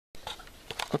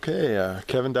Okay,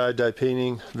 Kevin Dye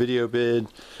painting video bid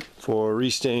for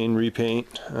restain,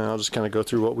 repaint. I'll just kind of go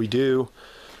through what we do.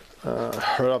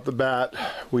 Right off the bat,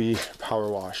 we power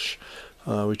wash.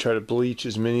 We try to bleach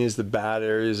as many of the bad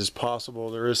areas as possible.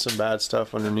 There is some bad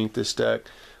stuff underneath this deck.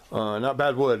 Not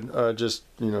bad wood, just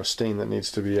stain that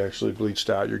needs to be actually bleached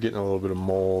out. You're getting a little bit of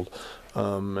mold.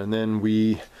 And then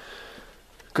we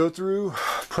go through,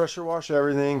 pressure wash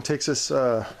everything. Takes us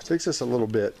a little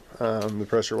bit, the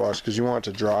pressure wash, because you want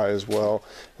it to dry as well.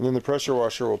 And then the pressure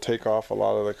washer will take off a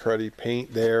lot of the cruddy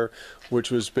paint there,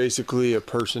 which was basically a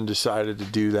person decided to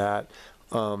do that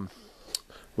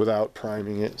without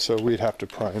priming it. So we'd have to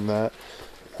prime that.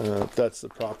 That's the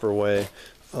proper way.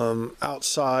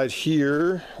 Outside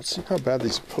here, let's see how bad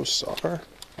these posts are.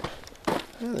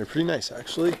 Yeah, they're pretty nice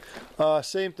actually.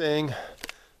 Same thing.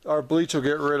 Our bleach will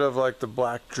get rid of like the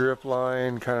black drip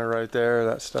line kind of right there,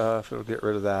 that stuff. It'll get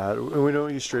rid of that. And we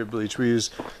don't use straight bleach. We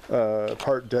use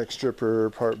part deck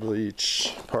stripper, part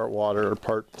bleach, part water,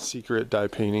 part secret dye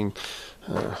painting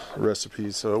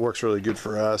recipes. So it works really good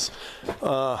for us.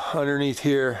 Underneath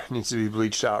here needs to be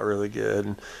bleached out really good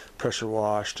and pressure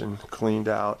washed and cleaned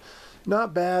out.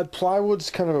 Not bad. Plywood's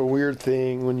kind of a weird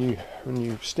thing. When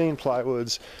you stain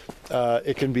plywoods,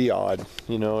 it can be odd.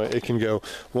 It can go,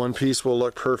 one piece will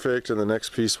look perfect and the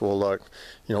next piece will look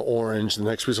orange, the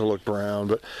next piece will look brown.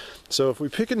 But so if we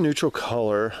pick a neutral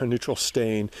color, a neutral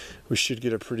stain, we should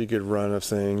get a pretty good run of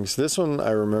things. This one,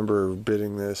 I remember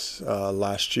bidding this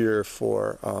last year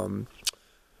for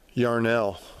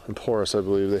Yarnell and Porous, I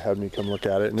believe. They had me come look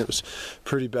at it and it was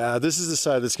pretty bad. This is the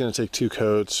side that's going to take 2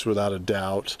 coats without a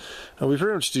doubt. And we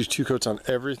pretty much do 2 coats on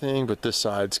everything, but this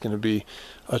side's going to be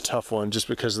a tough one just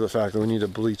because of the fact that we need to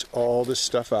bleach all this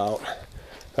stuff out.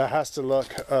 That has to look,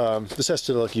 this has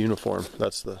to look uniform.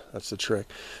 That's the trick.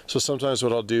 So sometimes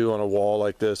what I'll do on a wall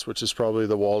like this, which is probably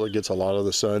the wall that gets a lot of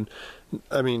the sun,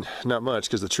 I mean, not much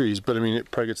because the trees, but I mean,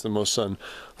 it probably gets the most sun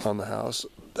on the house.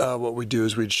 What we do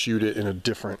is we'd shoot it in a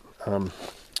different,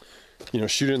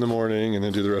 shoot it in the morning and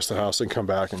then do the rest of the house and come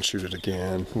back and shoot it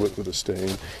again with a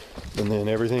stain. And then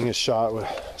everything is shot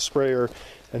with sprayer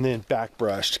and then back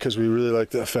brushed because we really like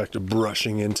the effect of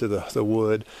brushing into the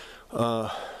wood.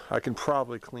 I can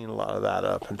probably clean a lot of that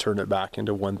up and turn it back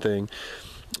into one thing.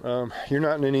 You're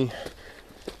not in any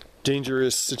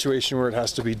dangerous situation where it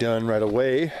has to be done right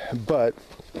away, but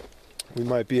we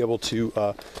might be able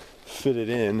to fit it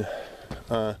in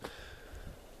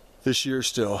this year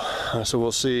still. So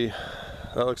we'll see.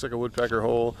 That looks like a woodpecker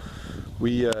hole.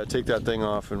 We take that thing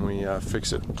off and we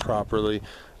fix it properly.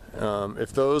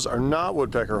 If those are not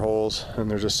woodpecker holes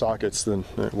and they're just sockets, then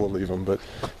we'll leave them. But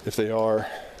if they are,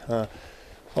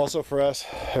 also for us,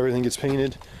 everything gets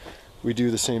painted. We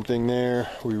do the same thing there.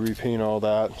 We repaint all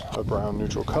that a brown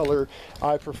neutral color.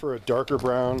 I prefer a darker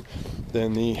brown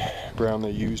than the brown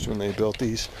they used when they built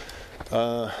these.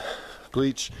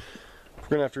 Bleach.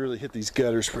 We're gonna have to really hit these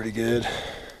gutters pretty good.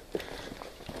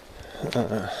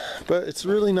 But it's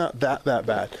really not that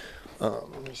bad.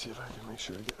 Let me see if I can make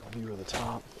sure I get a view of the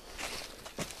top.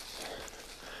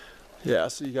 Yeah,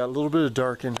 so you got a little bit of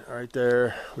darken right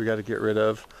there. We got to get rid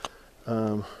of.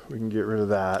 We can get rid of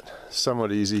that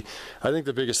somewhat easy. I think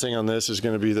the biggest thing on this is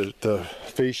going to be the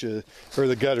fascia, or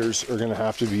the gutters are going to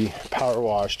have to be power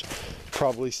washed,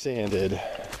 probably sanded,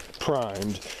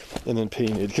 primed, and then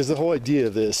painted. Because the whole idea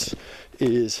of this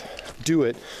is do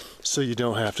it so you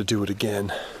don't have to do it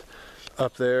again.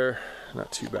 Up there,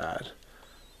 not too bad.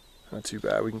 Not too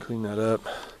bad. We can clean that up.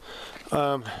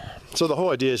 So the whole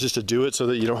idea is just to do it so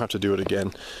that you don't have to do it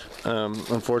again.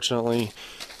 Unfortunately,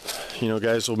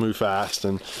 guys will move fast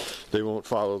and they won't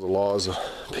follow the laws of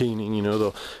painting.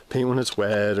 They'll paint when it's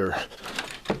wet, or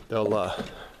they'll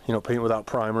paint without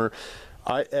primer.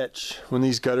 I etch when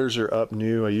these gutters are up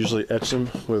new. I usually etch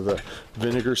them with a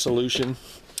vinegar solution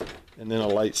and then a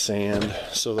light sand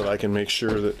so that I can make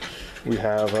sure that we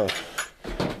have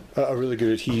a really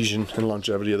good adhesion and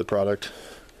longevity of the product.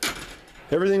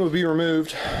 Everything will be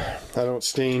removed. I don't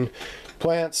stain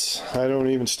plants. I don't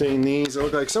even stain these. It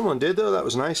looked like someone did though. That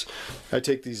was nice. I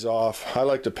take these off. I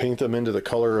like to paint them into the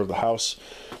color of the house.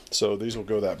 So these will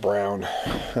go that brown.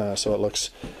 So it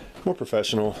looks more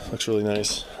professional. Looks really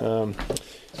nice.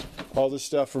 All this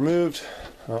stuff removed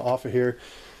off of here.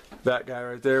 That guy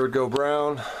right there would go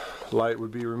brown. Light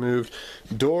would be removed.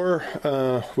 Door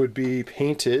would be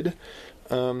painted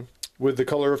with the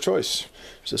color of choice.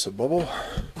 Is this a bubble?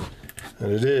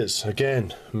 And it is.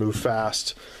 Again, move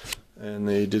fast. And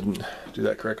they didn't do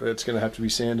that correctly. It's going to have to be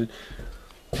sanded.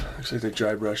 Looks like they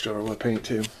dry brushed over with paint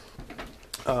too.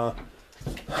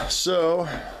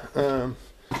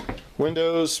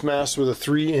 Windows masked with a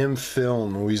 3M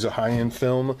film. We use a high-end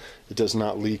film. It does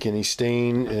not leak any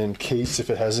stain. In case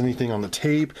if it has anything on the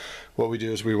tape, what we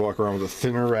do is we walk around with a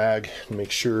thinner rag and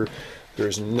make sure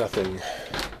there's nothing.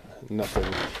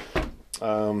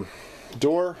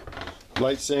 Door,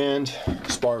 light sand,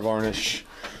 spar varnish.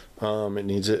 It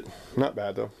needs it. Not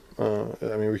bad though.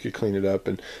 I mean, we could clean it up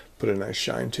and put a nice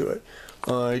shine to it.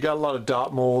 You got a lot of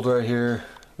dot mold right here.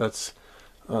 That's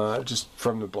just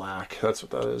from the black. That's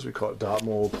what that is. We call it dot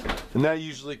mold. And that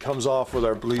usually comes off with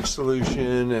our bleach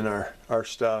solution and our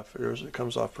stuff. It usually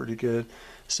comes off pretty good.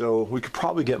 So we could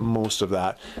probably get most of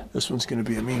that. This one's going to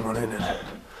be a mean one, isn't it?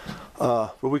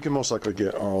 But we can most likely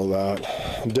get all of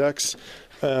that. Decks.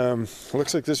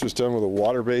 Looks like this was done with a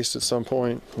water base at some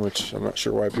point, which I'm not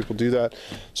sure why people do that.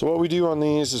 So what we do on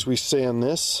these is we sand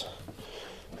this.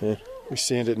 We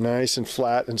sand it nice and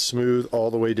flat and smooth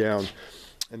all the way down.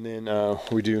 And then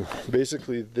we do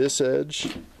basically this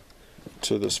edge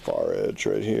to this far edge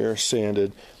right here,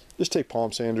 sanded. Just take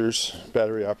palm sanders,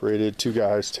 battery operated, 2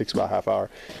 guys, takes about half hour.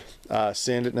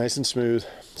 Sand it nice and smooth.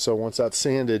 So once that's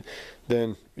sanded,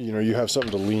 then you have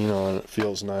something to lean on. It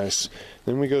feels nice.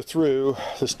 Then we go through.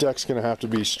 This deck's going to have to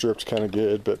be stripped kind of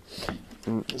good, but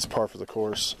it's par for the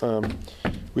course.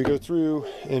 We go through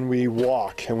and we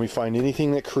walk and we find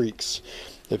anything that creaks.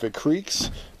 If it creaks,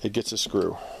 it gets a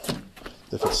screw.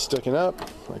 If it's sticking up,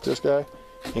 like this guy,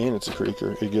 and it's a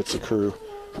creaker, it gets a crew.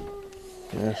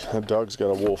 Yeah, that dog's got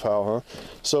a wolf howl, huh?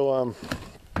 So,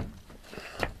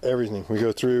 everything. We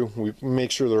go through, we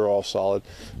make sure they're all solid.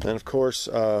 And of course,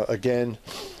 again,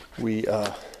 we,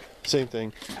 same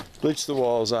thing, bleach the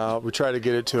walls out. We try to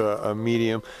get it to a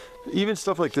medium. Even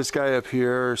stuff like this guy up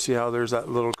here, see how there's that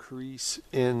little crease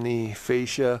in the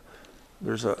fascia?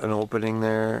 There's an opening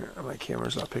there. My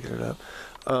camera's not picking it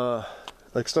up.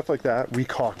 Like stuff like that, we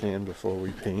caulk in before we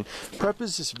paint. Prep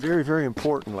is just very, very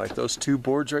important. Like those 2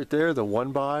 boards right there, the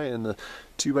 1x and the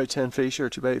 2x10 fascia or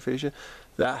 2x8 fascia,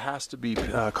 that has to be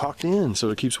caulked in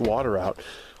so it keeps water out.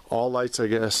 All lights, I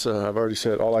guess, I've already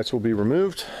said all lights will be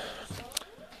removed,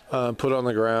 put on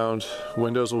the ground.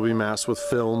 Windows will be masked with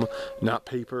film, not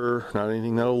paper, not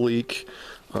anything that'll leak.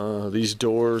 These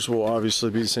doors will obviously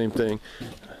be the same thing,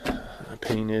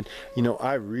 painted.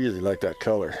 I really like that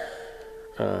color.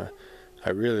 I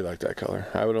really like that color.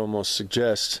 I would almost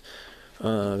suggest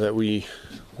that we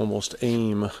almost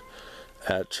aim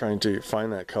at trying to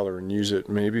find that color and use it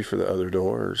maybe for the other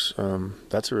doors.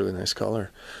 That's a really nice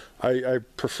color. I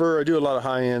do a lot of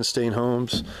high-end stain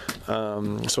homes.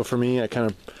 So for me, I kind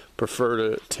of prefer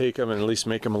to take them and at least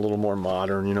make them a little more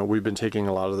modern. We've been taking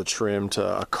a lot of the trim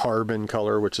to a carbon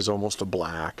color, which is almost a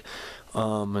black.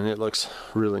 And it looks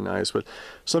really nice. But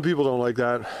some people don't like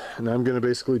that. And I'm going to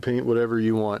basically paint whatever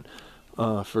you want.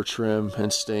 For trim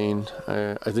and stain.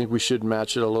 I think we should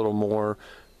match it a little more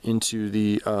into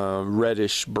the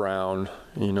reddish brown,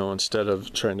 instead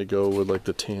of trying to go with like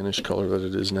the tannish color that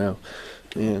it is now.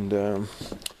 And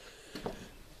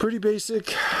pretty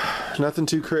basic, nothing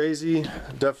too crazy.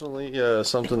 Definitely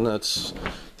something that's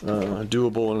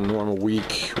doable in a normal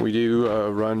week. We do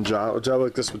run a job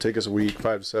like this would take us a week,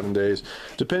 5 to 7 days,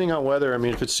 depending on weather. I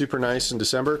mean, if it's super nice in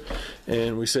December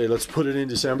and we say let's put it in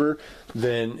December,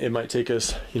 then it might take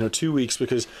us 2 weeks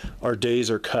because our days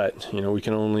are cut. We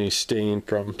can only stain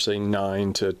from say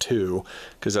 9 to 2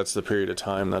 because that's the period of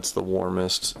time that's the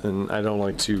warmest. And I don't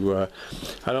like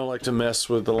to mess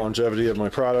with the longevity of my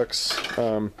products.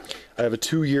 I have a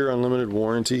 2-year unlimited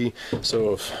warranty,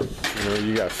 so if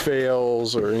you got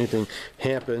fails or anything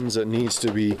happens that needs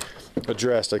to be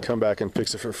addressed, I come back and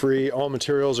fix it for free. All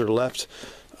materials are left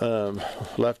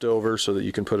over so that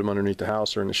you can put them underneath the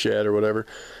house or in the shed or whatever.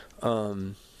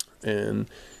 And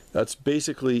that's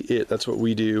basically it. That's what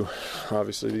we do.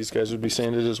 Obviously these guys would be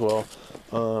sanded as well.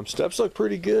 Steps look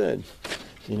pretty good.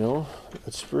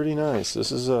 It's pretty nice.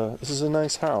 This is a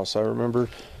nice house. I remember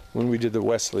when we did the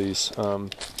Wesleys,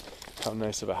 how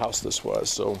nice of a house this was.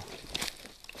 So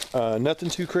nothing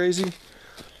too crazy.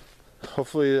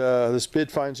 Hopefully this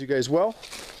bid finds you guys well,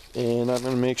 and I'm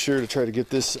going to make sure to try to get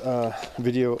this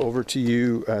video over to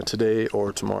you today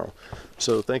or tomorrow.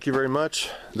 So thank you very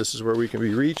much. This is where we can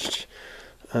be reached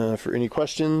for any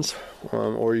questions,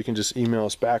 or you can just email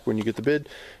us back when you get the bid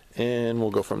and we'll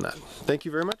go from that. Thank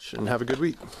you very much and have a good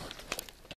week.